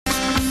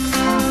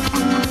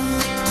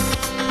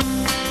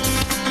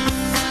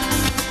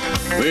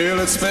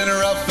Well, it's been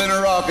rough and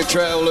rocky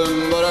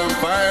traveling, but I'm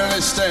finally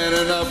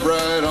standing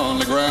upright on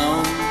the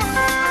ground.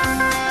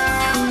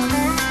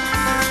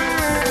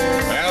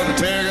 After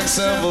taking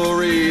several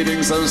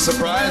readings, I'm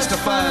surprised to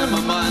find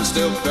my mind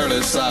still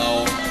fairly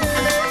sound.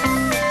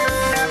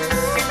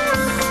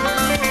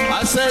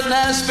 I said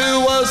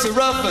Nashville was the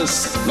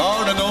roughest.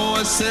 Lord, I know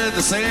I said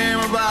the same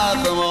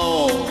about them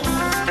all.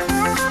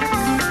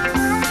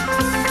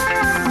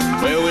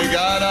 Well, we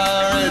got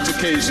our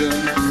education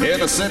in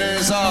the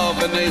cities of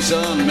the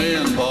nation, me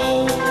and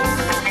Paul.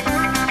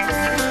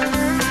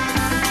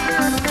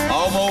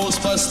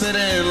 Almost busted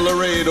in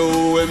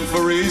Laredo, and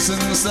for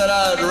reasons that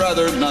I'd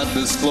rather not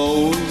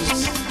disclose.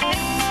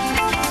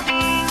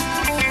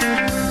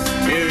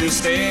 If you're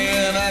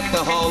staying at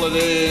the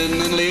Holiday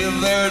Inn and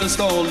live there, just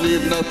don't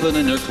leave nothing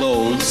in your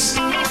clothes.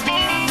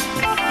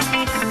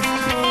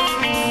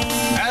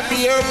 At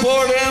the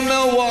airport in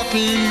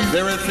Milwaukee,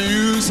 they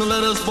refuse to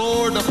let us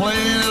board the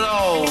plane at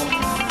all.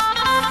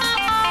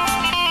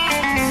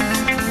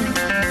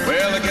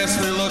 Well, I guess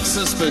we look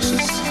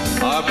suspicious.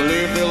 I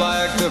believe they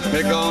like to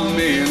pick on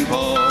me and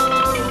Paul.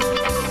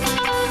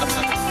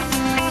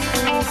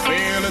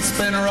 Well, it's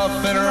been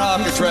rough and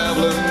rocky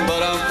traveling,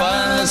 but I'm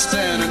finally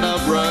standing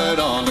upright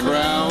on the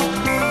ground.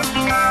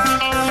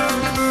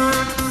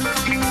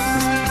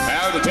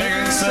 After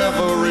taking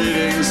several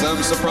readings,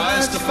 I'm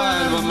surprised to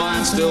find my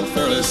mind still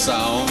fairly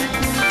sound.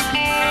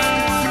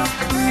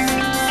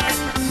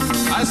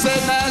 I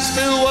said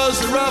Nashville was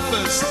the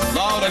roughest.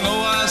 Lord, I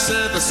know I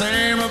said the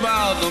same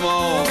about them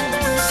all.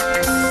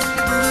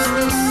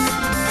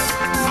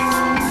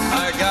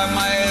 I got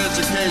my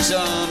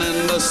education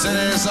in the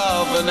cities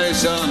of the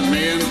nation,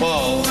 me and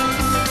Paul.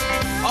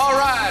 All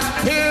right,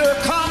 here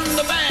come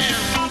the band.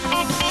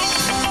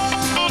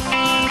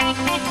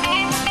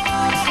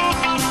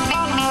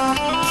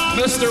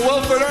 Mr.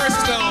 Wilford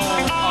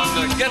Erskine on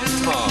the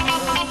guitar.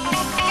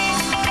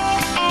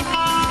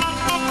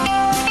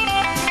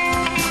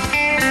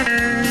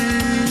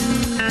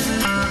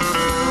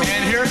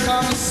 And here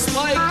comes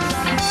Spike.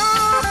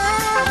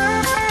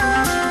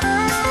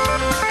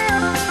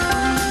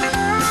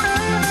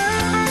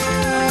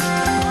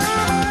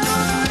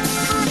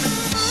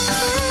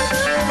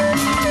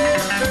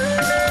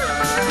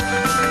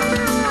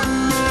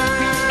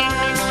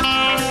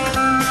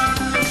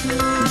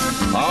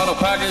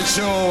 Package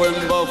show in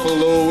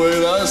Buffalo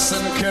with us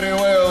and Kenny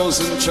Wells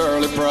and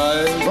Charlie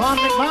Pride. Ron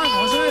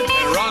McMahon, wasn't it?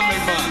 And Ron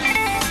McMahon.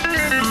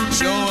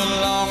 Showing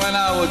along and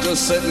I was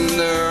just sitting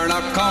there, and I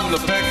come to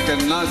pick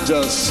and not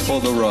just for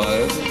the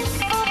ride.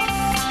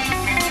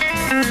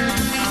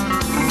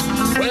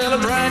 Well, I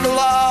drank a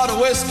lot of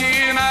whiskey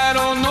and I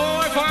don't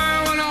know if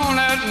I went on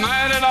that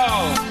night at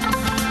all.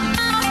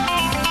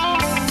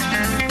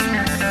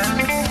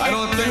 I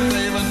don't think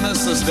they even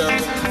missed us,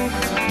 Daryl.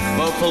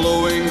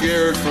 Buffalo wing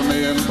geared for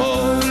me and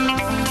Paul.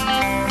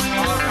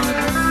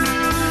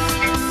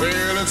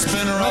 Well, it's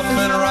been rough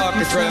and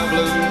rocky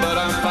traveling, but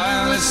I'm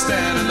finally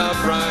standing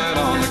upright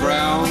on the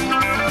ground.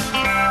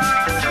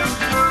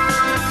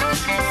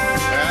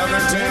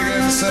 After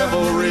taking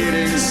several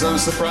readings, I'm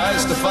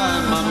surprised to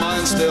find my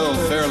mind still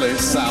fairly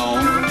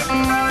sound.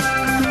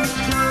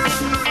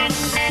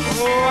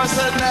 Oh, I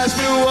said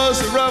Nashville was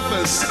the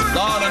roughest.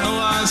 Lord, I know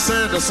I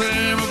said the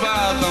same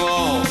about them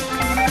all.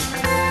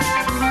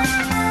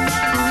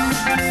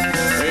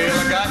 Well,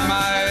 I got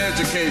my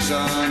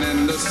education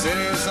in the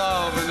cities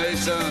of the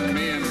nation,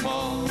 me and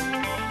Paul.